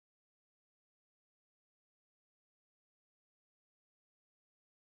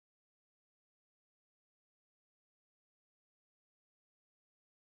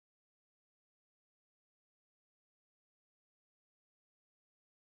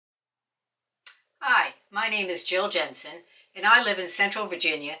My name is Jill Jensen, and I live in Central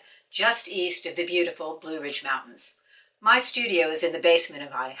Virginia, just east of the beautiful Blue Ridge Mountains. My studio is in the basement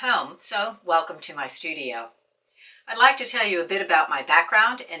of my home, so welcome to my studio. I'd like to tell you a bit about my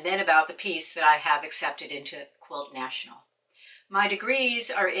background and then about the piece that I have accepted into Quilt National. My degrees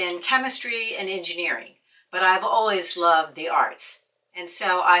are in chemistry and engineering, but I've always loved the arts. And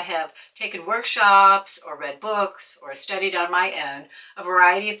so I have taken workshops or read books or studied on my own a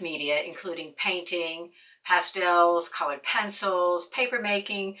variety of media, including painting, pastels, colored pencils, paper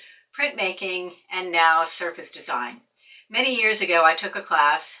making, printmaking, and now surface design. Many years ago, I took a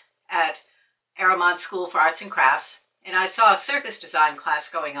class at Aramont School for Arts and Crafts, and I saw a surface design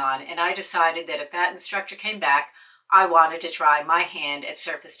class going on, and I decided that if that instructor came back, I wanted to try my hand at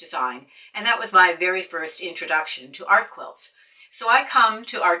surface design, and that was my very first introduction to art quilts. So I come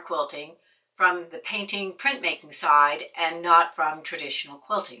to art quilting from the painting, printmaking side and not from traditional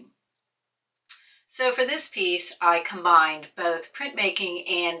quilting. So for this piece, I combined both printmaking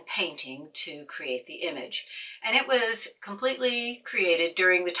and painting to create the image. And it was completely created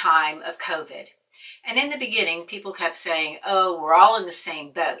during the time of COVID. And in the beginning, people kept saying, oh, we're all in the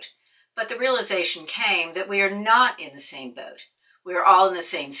same boat. But the realization came that we are not in the same boat. We are all in the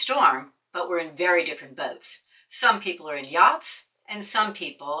same storm, but we're in very different boats. Some people are in yachts, and some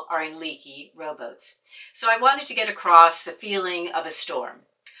people are in leaky rowboats. So I wanted to get across the feeling of a storm.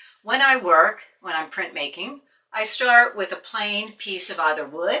 When I work, when I'm printmaking, I start with a plain piece of either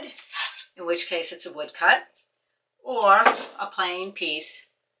wood, in which case it's a woodcut, or a plain piece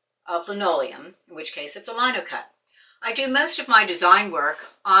of linoleum, in which case it's a lino cut. I do most of my design work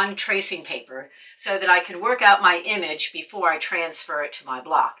on tracing paper so that I can work out my image before I transfer it to my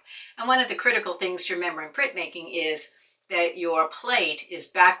block. And one of the critical things to remember in printmaking is that your plate is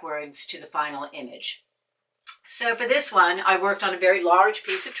backwards to the final image. So for this one, I worked on a very large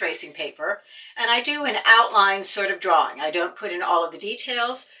piece of tracing paper, and I do an outline sort of drawing. I don't put in all of the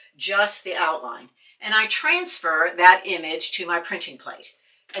details, just the outline. And I transfer that image to my printing plate.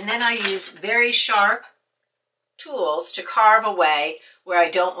 And then I use very sharp tools to carve away where I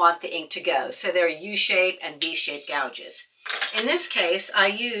don't want the ink to go. So there are U-shape and V-shape gouges. In this case, I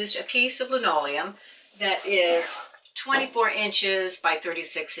used a piece of linoleum that is 24 inches by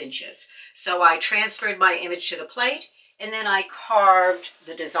 36 inches. So I transferred my image to the plate, and then I carved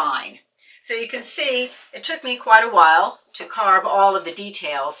the design. So you can see it took me quite a while to carve all of the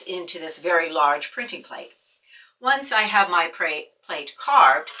details into this very large printing plate. Once I have my plate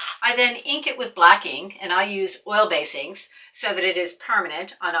carved, I then ink it with black ink, and I use oil-based inks so that it is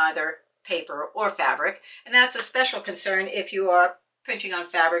permanent on either paper or fabric. And that's a special concern if you are printing on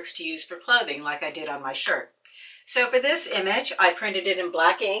fabrics to use for clothing, like I did on my shirt. So for this image, I printed it in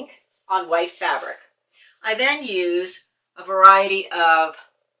black ink on white fabric. I then use a variety of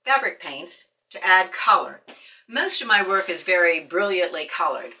fabric paints to add color. Most of my work is very brilliantly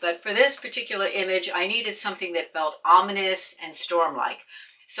colored, but for this particular image, I needed something that felt ominous and storm-like.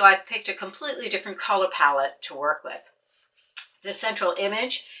 So I picked a completely different color palette to work with. The central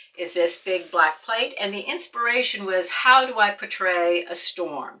image is this big black plate, and the inspiration was, how do I portray a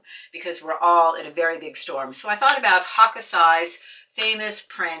storm? Because we're all in a very big storm. So I thought about Hakusai's famous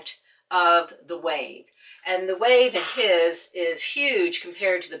print of the wave. And the wave in his is huge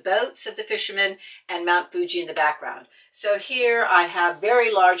compared to the boats of the fishermen and Mount Fuji in the background. So here I have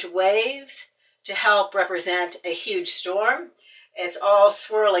very large waves to help represent a huge storm. It's all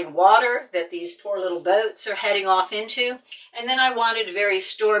swirling water that these poor little boats are heading off into. And then I wanted a very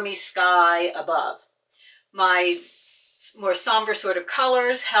stormy sky above. My more somber sort of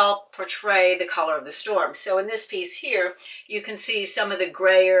colors help portray the color of the storm. So in this piece here, you can see some of the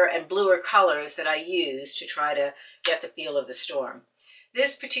grayer and bluer colors that I use to try to get the feel of the storm.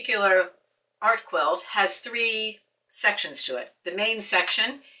 This particular art quilt has 3 sections to it. The main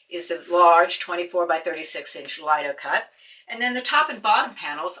section is the large 24 by 36 inch lino cut. And then the top and bottom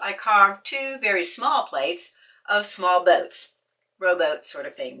panels, I carved 2 very small plates of small boats, rowboat sort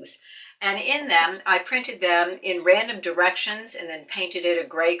of things. And in them, I printed them in random directions and then painted it a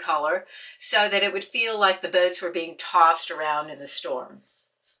gray color so that it would feel like the boats were being tossed around in the storm.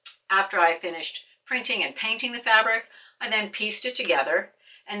 After I finished printing and painting the fabric, I then pieced it together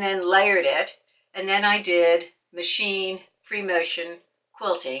and then layered it. And then I did machine free motion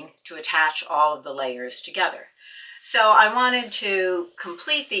quilting to attach all of the layers together. So I wanted to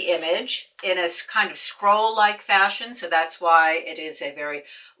complete the image in a kind of scroll-like fashion, so that's why it is a very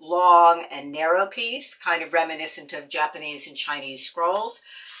long and narrow piece, kind of reminiscent of Japanese and Chinese scrolls.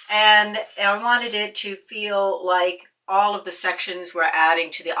 And I wanted it to feel like all of the sections were adding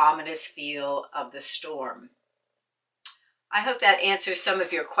to the ominous feel of the storm. I hope that answers some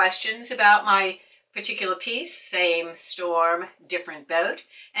of your questions about my particular piece, same storm, different boat.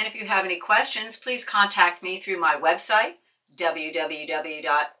 And if you have any questions, please contact me through my website,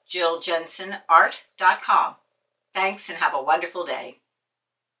 www.jilljensenart.com. Thanks and have a wonderful day.